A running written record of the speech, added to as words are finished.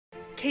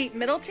Kate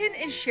Middleton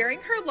is sharing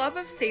her love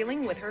of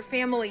sailing with her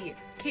family.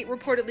 Kate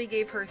reportedly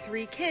gave her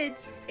 3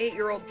 kids,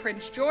 8-year-old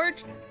Prince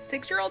George,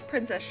 6-year-old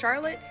Princess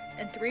Charlotte,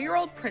 and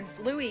 3-year-old Prince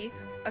Louis,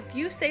 a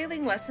few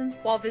sailing lessons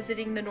while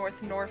visiting the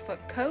North Norfolk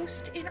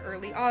coast in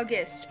early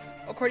August,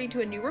 according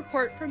to a new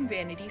report from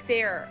Vanity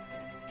Fair.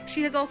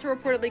 She has also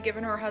reportedly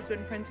given her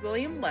husband Prince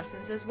William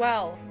lessons as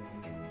well.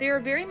 They are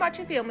very much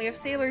a family of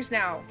sailors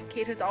now.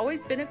 Kate has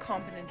always been a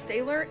competent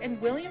sailor, and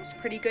William's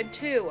pretty good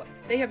too.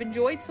 They have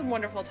enjoyed some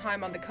wonderful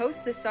time on the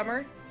coast this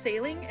summer,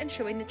 sailing and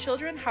showing the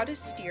children how to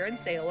steer and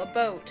sail a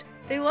boat.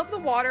 They love the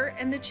water,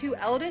 and the 2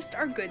 eldest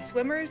are good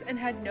swimmers and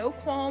had no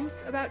qualms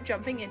about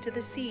jumping into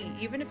the sea,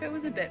 even if it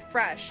was a bit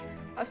fresh,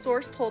 a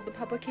source told the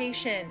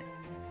publication.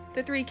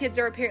 The 3 kids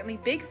are apparently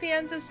big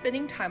fans of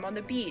spending time on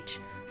the beach,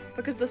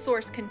 because the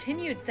source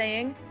continued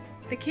saying,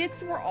 "The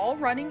kids were all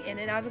running in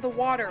and out of the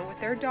water with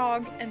their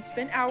dog and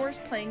spent hours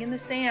playing in the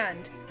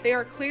sand. They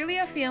are clearly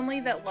a family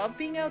that love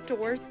being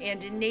outdoors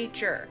and in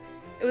nature.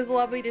 It was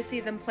lovely to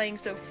see them playing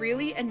so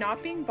freely and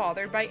not being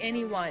bothered by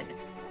anyone."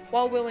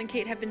 While Will and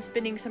Kate have been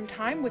spending some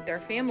time with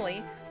their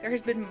family, there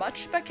has been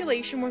much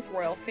speculation with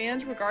royal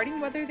fans regarding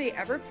whether they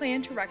ever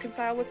plan to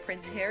reconcile with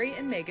Prince Harry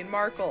and Meghan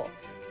Markle,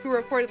 who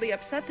reportedly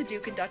upset the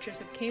Duke and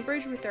Duchess of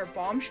Cambridge with their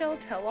bombshell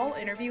tell-all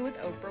interview with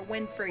Oprah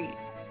Winfrey.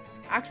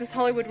 Access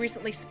Hollywood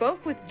recently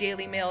spoke with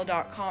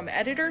DailyMail.com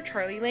editor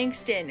Charlie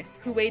Langston,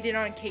 who weighed in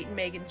on Kate and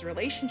Meghan's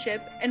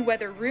relationship and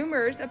whether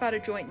rumors about a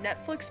joint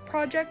Netflix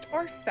project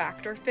are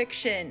fact or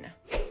fiction.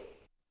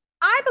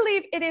 I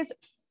believe it is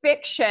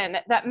fiction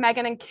that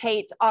Meghan and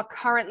Kate are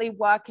currently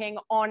working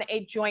on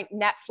a joint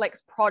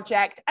Netflix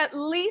project, at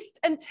least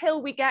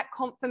until we get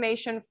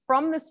confirmation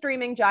from the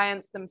streaming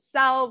giants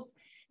themselves.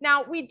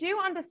 Now, we do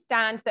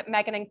understand that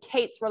Meghan and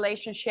Kate's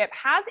relationship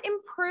has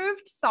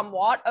improved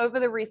somewhat over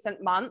the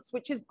recent months,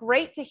 which is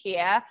great to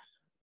hear,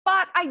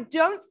 but I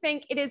don't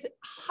think it is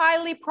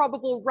highly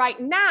probable right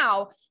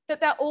now that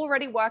they're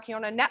already working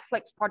on a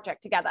Netflix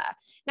project together.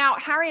 Now,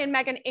 Harry and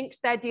Meghan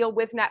inked their deal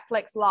with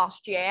Netflix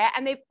last year,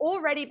 and they've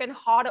already been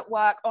hard at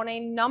work on a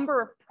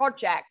number of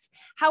projects.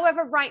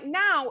 However, right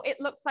now,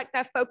 it looks like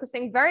they're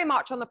focusing very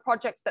much on the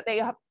projects that they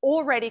have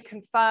already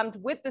confirmed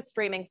with the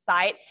streaming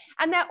site,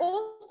 and they're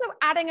also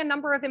adding a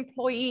number of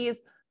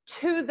employees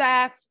to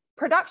their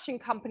production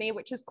company,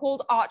 which is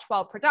called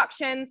Archwell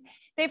Productions.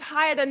 They've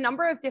hired a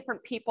number of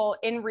different people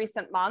in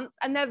recent months,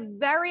 and they're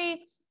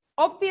very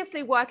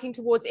obviously working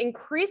towards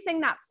increasing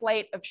that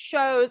slate of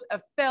shows,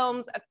 of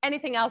films, of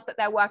anything else that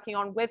they're working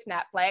on with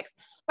Netflix.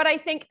 But I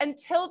think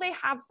until they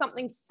have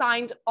something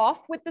signed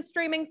off with the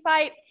streaming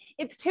site,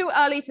 it's too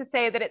early to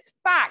say that it's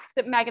fact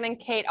that Meghan and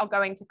Kate are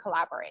going to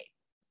collaborate.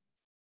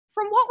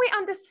 From what we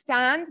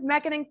understand,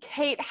 Meghan and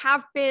Kate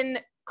have been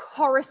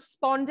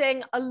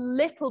corresponding a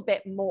little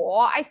bit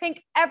more. I think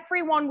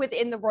everyone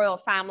within the royal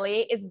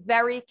family is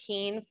very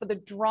keen for the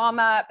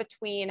drama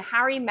between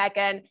Harry,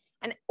 Meghan,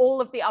 and all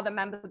of the other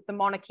members of the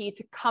monarchy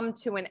to come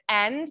to an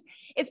end.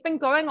 It's been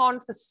going on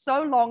for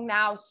so long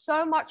now.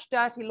 So much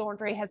dirty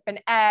laundry has been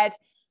aired,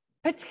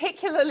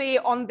 particularly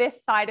on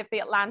this side of the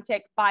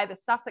Atlantic by the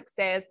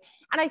Sussexes.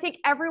 And I think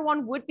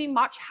everyone would be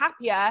much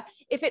happier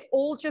if it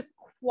all just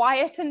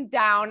quietened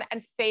down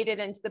and faded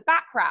into the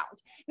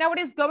background. Now, it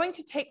is going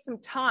to take some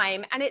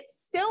time, and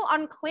it's still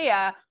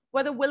unclear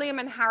whether William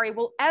and Harry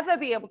will ever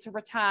be able to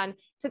return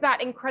to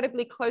that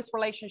incredibly close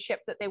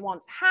relationship that they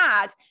once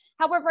had.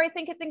 However, I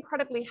think it's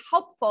incredibly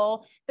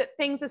helpful that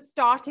things are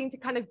starting to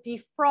kind of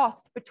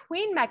defrost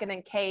between Meghan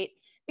and Kate,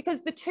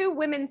 because the 2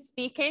 women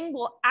speaking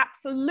will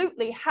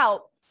absolutely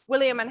help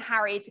William and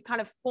Harry to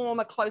kind of form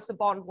a closer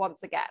bond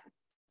once again.